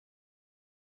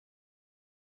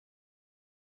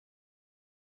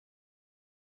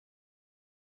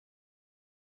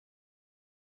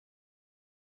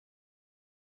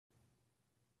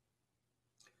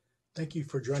Thank you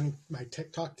for joining my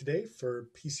tech talk today for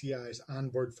PCI's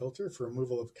onboard filter for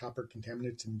removal of copper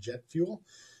contaminants in jet fuel.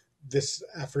 This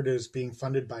effort is being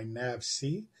funded by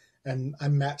NAVC, and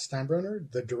I'm Matt Steinbroner,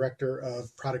 the Director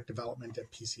of Product Development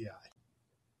at PCI.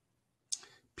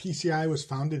 PCI was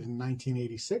founded in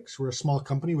 1986. We're a small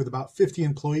company with about 50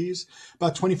 employees.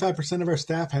 About 25% of our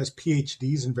staff has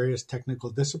PhDs in various technical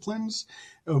disciplines.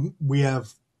 We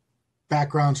have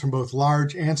backgrounds from both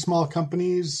large and small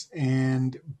companies,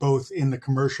 and both in the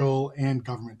commercial and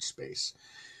government space.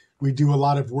 We do a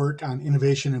lot of work on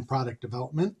innovation and product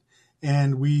development,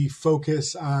 and we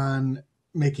focus on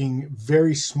making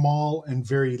very small and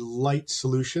very light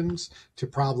solutions to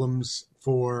problems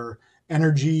for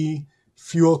energy,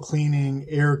 fuel cleaning,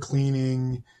 air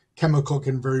cleaning, chemical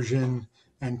conversion,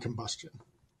 and combustion.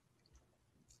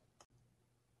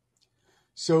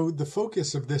 So the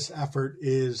focus of this effort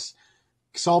is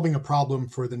solving a problem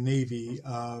for the Navy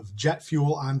of jet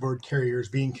fuel onboard carriers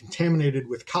being contaminated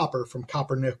with copper from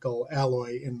copper nickel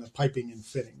alloy in the piping and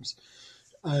fittings.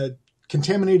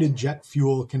 Contaminated jet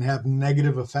fuel can have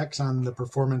negative effects on the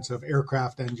performance of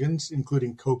aircraft engines,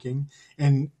 including coking,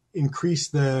 and increase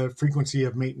the frequency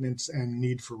of maintenance and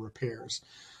need for repairs.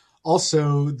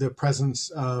 Also, the presence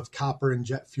of copper in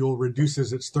jet fuel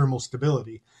reduces its thermal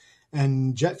stability.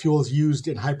 And jet fuel is used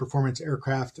in high-performance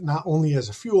aircraft not only as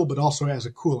a fuel, but also as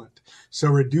a coolant. So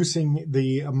reducing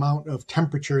the amount of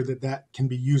temperature that can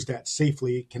be used at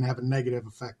safely can have a negative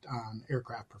effect on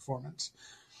aircraft performance.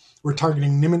 We're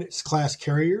targeting Nimitz-class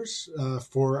carriers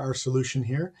for our solution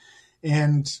here.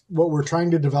 And what we're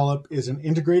trying to develop is an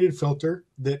integrated filter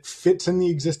that fits in the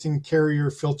existing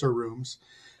carrier filter rooms,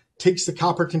 takes the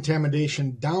copper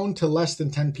contamination down to less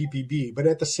than 10 ppb, but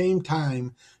at the same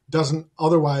time doesn't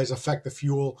otherwise affect the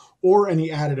fuel or any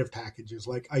additive packages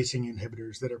like icing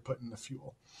inhibitors that are put in the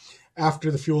fuel. After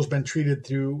the fuel has been treated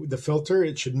through the filter,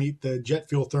 it should meet the jet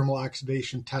fuel thermal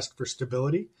oxidation test for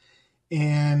stability.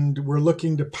 And we're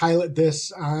looking to pilot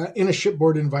this in a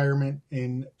shipboard environment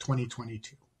in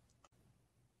 2022.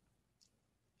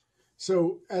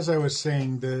 So as I was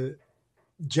saying, the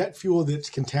jet fuel that's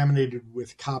contaminated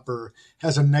with copper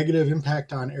has a negative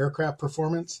impact on aircraft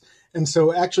performance. And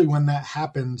so actually when that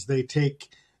happens, they take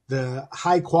the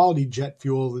high quality jet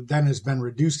fuel that then has been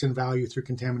reduced in value through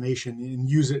contamination and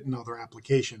use it in other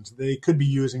applications. They could be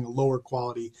using a lower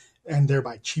quality and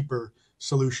thereby cheaper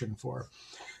solution for.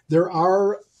 There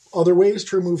are other ways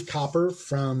to remove copper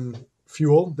from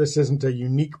fuel. This isn't a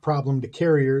unique problem to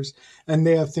carriers. And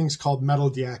they have things called metal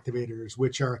deactivators,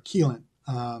 which are a chelant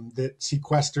that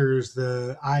sequesters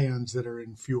the ions that are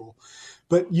in fuel.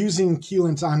 But using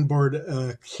chelants on board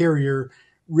a carrier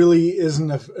really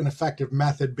isn't an effective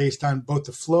method based on both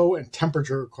the flow and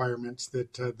temperature requirements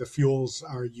that the fuels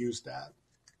are used at.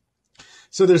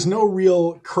 So there's no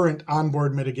real current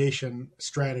onboard mitigation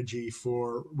strategy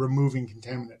for removing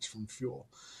contaminants from fuel.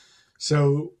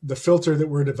 So the filter that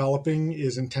we're developing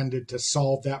is intended to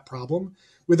solve that problem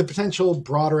with a potential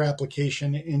broader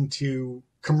application into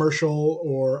commercial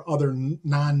or other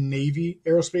non-Navy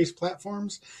aerospace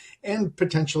platforms, and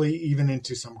potentially even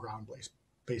into some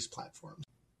ground-based platforms.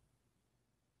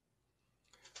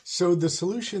 So the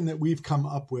solution that we've come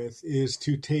up with is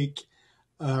to take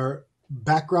our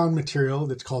background material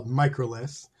that's called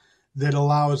microlith that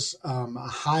allows a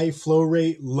high flow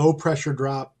rate, low pressure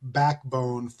drop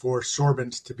backbone for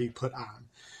sorbents to be put on.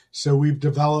 So we've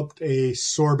developed a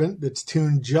sorbent that's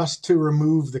tuned just to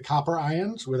remove the copper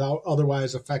ions without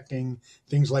otherwise affecting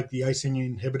things like the icing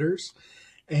inhibitors,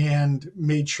 and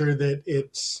made sure that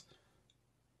it's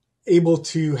able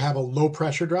to have a low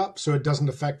pressure drop so it doesn't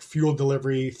affect fuel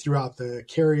delivery throughout the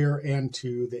carrier and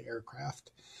to the aircraft.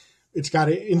 It's got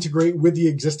to integrate with the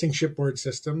existing shipboard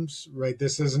systems, right?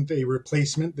 This isn't a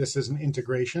replacement, this is an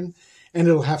integration, and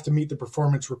it'll have to meet the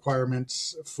performance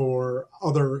requirements for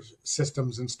other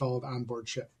systems installed on board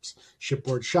ships,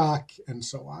 shipboard shock, and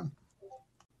so on.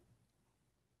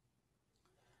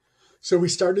 So we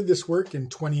started this work in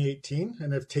 2018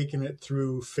 and have taken it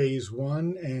through phase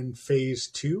 1 and phase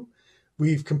 2.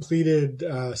 We've completed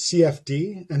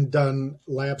CFD and done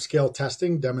lab scale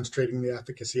testing demonstrating the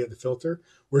efficacy of the filter.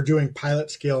 We're doing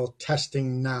pilot scale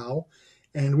testing now,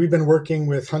 and we've been working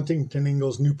with Huntington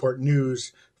Ingalls Newport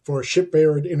News for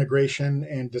shipboard integration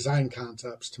and design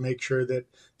concepts to make sure that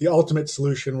the ultimate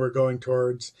solution we're going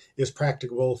towards is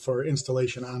practicable for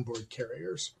installation on board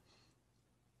carriers.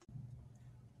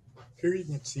 Here you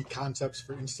can see concepts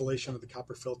for installation of the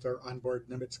copper filter onboard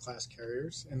Nimitz-class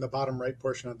carriers. In the bottom right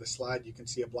portion of the slide, you can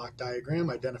see a block diagram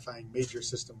identifying major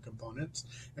system components.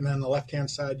 And then on the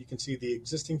left-hand side, you can see the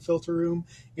existing filter room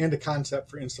and a concept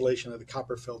for installation of the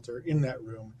copper filter in that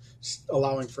room,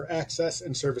 allowing for access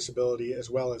and serviceability as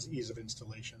well as ease of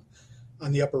installation.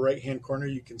 On the upper right-hand corner,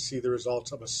 you can see the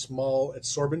results of a small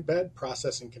adsorbent bed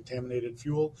processing contaminated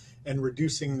fuel and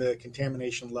reducing the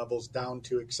contamination levels down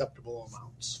to acceptable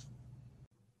amounts.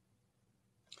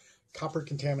 Copper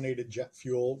contaminated jet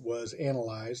fuel was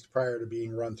analyzed prior to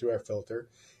being run through our filter.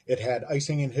 It had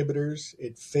icing inhibitors,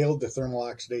 it failed the thermal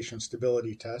oxidation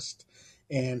stability test,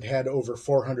 and had over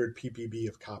 400 ppb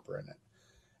of copper in it.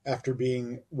 After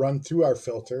being run through our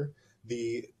filter,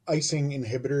 the icing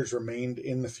inhibitors remained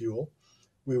in the fuel.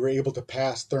 We were able to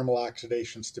pass thermal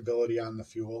oxidation stability on the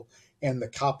fuel, and the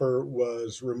copper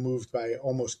was removed by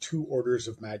almost 2 orders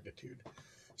of magnitude.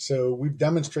 So we've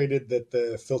demonstrated that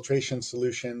the filtration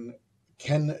solution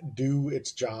can do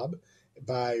its job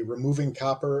by removing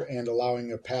copper and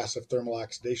allowing a pass of thermal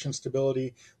oxidation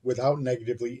stability without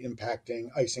negatively impacting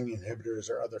icing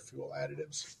inhibitors or other fuel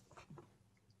additives.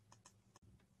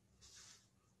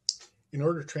 In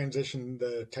order to transition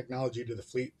the technology to the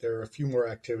fleet, there are a few more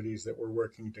activities that we're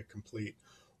working to complete.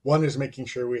 One is making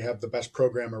sure we have the best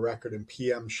program of record and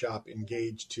PM shop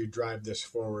engaged to drive this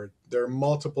forward. There are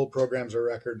multiple programs of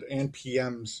record and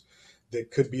PMs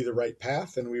that could be the right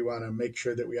path, and we want to make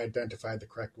sure that we identify the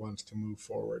correct ones to move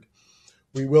forward.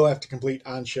 We will have to complete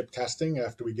on-ship testing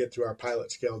after we get through our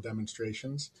pilot scale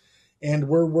demonstrations. And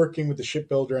we're working with the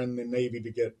shipbuilder and the Navy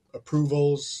to get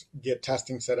approvals, get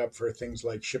testing set up for things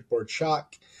like shipboard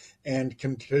shock, and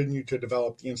continue to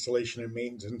develop the installation and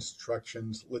maintenance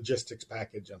instructions, logistics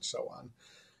package, and so on.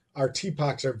 Our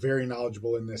TPOCs are very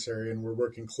knowledgeable in this area, and we're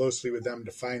working closely with them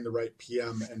to find the right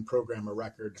PM and program of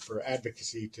record for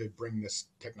advocacy to bring this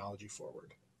technology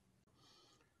forward.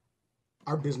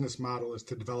 Our business model is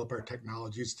to develop our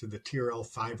technologies to the TRL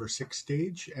 5 or 6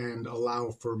 stage and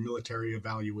allow for military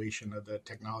evaluation of the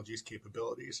technology's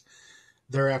capabilities.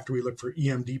 Thereafter, we look for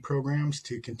EMD programs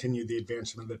to continue the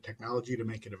advancement of the technology to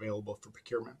make it available for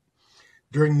procurement.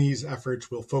 During these efforts,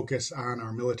 we'll focus on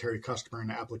our military customer and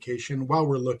application while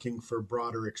we're looking for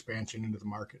broader expansion into the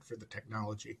market for the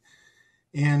technology.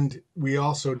 And we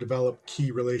also develop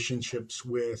key relationships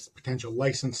with potential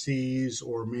licensees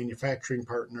or manufacturing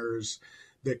partners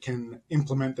that can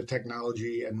implement the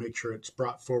technology and make sure it's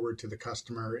brought forward to the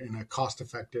customer in a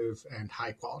cost-effective and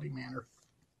high-quality manner.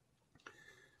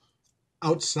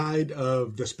 Outside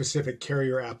of the specific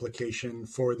carrier application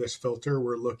for this filter,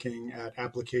 we're looking at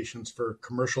applications for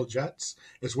commercial jets,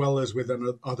 as well as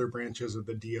within other branches of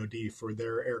the DoD for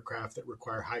their aircraft that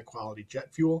require high-quality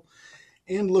jet fuel,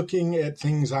 and looking at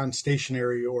things on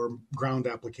stationary or ground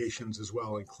applications as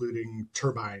well, including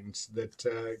turbines that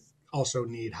also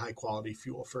need high-quality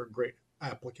fuel for a great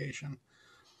application.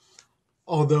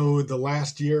 Although the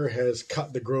last year has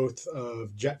cut the growth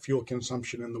of jet fuel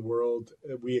consumption in the world,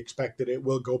 we expect that it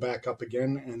will go back up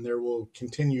again, and there will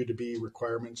continue to be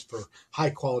requirements for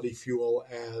high-quality fuel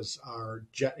as our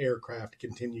jet aircraft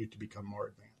continue to become more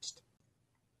advanced.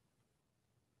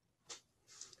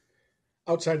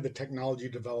 Outside of the technology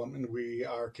development, we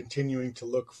are continuing to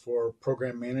look for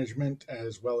program management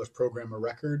as well as program of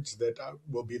records that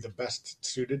will be the best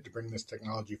suited to bring this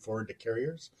technology forward to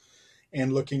carriers,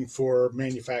 and looking for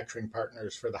manufacturing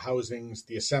partners for the housings,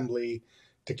 the assembly,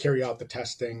 to carry out the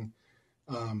testing,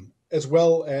 as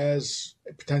well as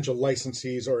potential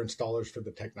licensees or installers for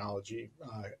the technology.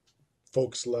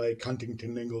 Folks like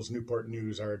Huntington Ingalls Newport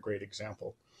News are a great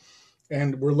example.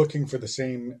 And we're looking for the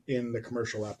same in the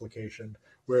commercial application,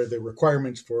 where the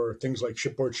requirements for things like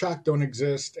shipboard shock don't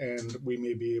exist, and we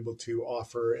may be able to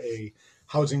offer a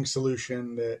housing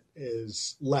solution that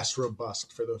is less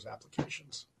robust for those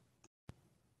applications.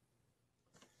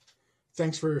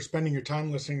 Thanks for spending your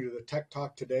time listening to the Tech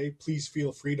Talk today. Please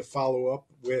feel free to follow up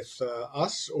with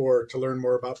us or to learn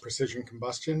more about precision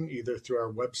combustion, either through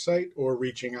our website or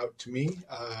reaching out to me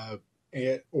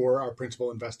or our principal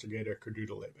investigator, Kaduda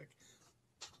Leibig.